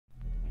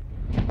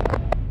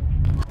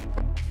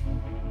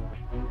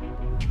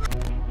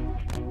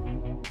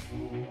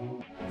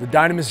the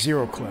Dynamis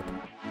Zero Clip.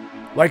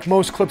 Like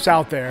most clips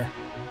out there,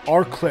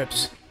 our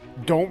clips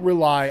don't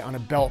rely on a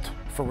belt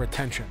for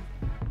retention,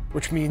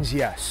 which means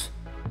yes,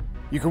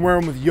 you can wear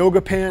them with yoga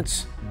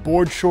pants,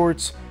 board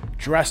shorts,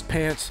 dress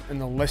pants,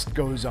 and the list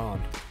goes on.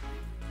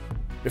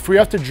 If we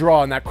have to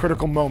draw in that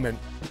critical moment,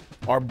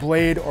 our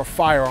blade or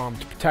firearm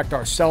to protect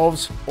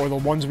ourselves or the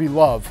ones we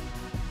love,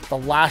 the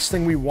last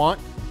thing we want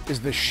is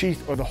the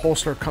sheath or the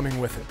holster coming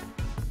with it.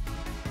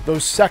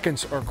 Those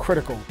seconds are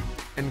critical,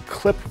 and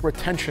clip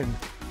retention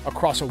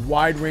across a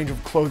wide range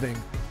of clothing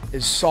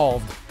is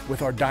solved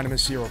with our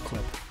Dynamis Zero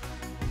Clip.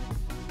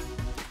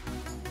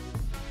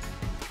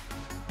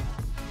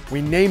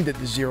 We named it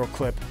the Zero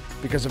Clip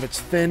because of its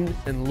thin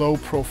and low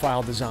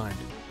profile design.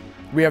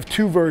 We have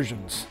two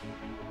versions,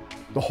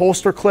 the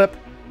holster clip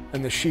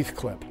and the sheath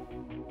clip,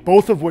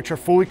 both of which are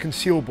fully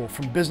concealable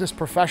from business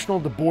professional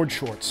to board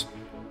shorts.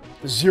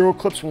 The Zero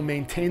Clips will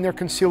maintain their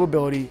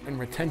concealability and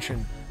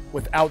retention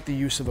without the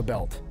use of a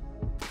belt.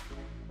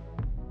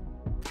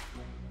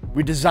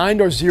 We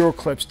designed our Zero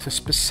Clips to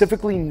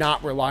specifically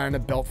not rely on a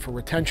belt for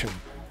retention,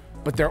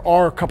 but there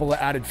are a couple of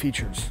added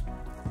features.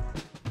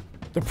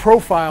 The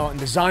profile and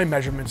design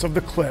measurements of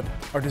the clip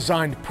are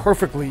designed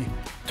perfectly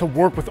to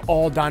work with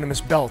all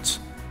Dynamis belts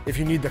if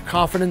you need the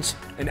confidence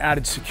and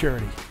added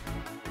security.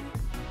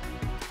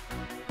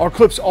 Our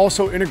clips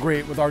also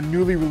integrate with our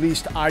newly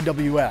released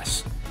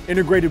IWS,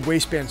 integrated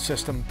waistband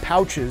system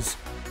pouches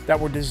that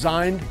were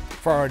designed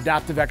for our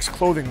Adaptive X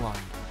clothing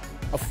line,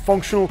 a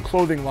functional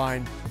clothing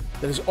line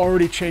that is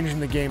already changing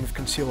the game of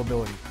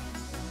concealability.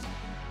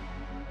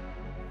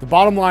 The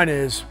bottom line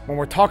is, when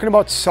we're talking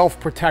about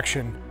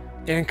self-protection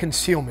and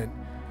concealment,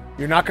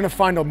 you're not going to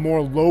find a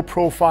more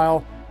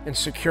low-profile and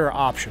secure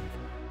option.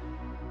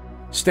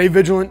 Stay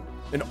vigilant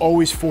and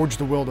always forge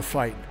the will to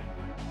fight.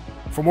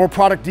 For more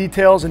product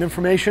details and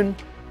information,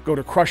 go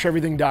to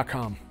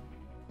crusheverything.com.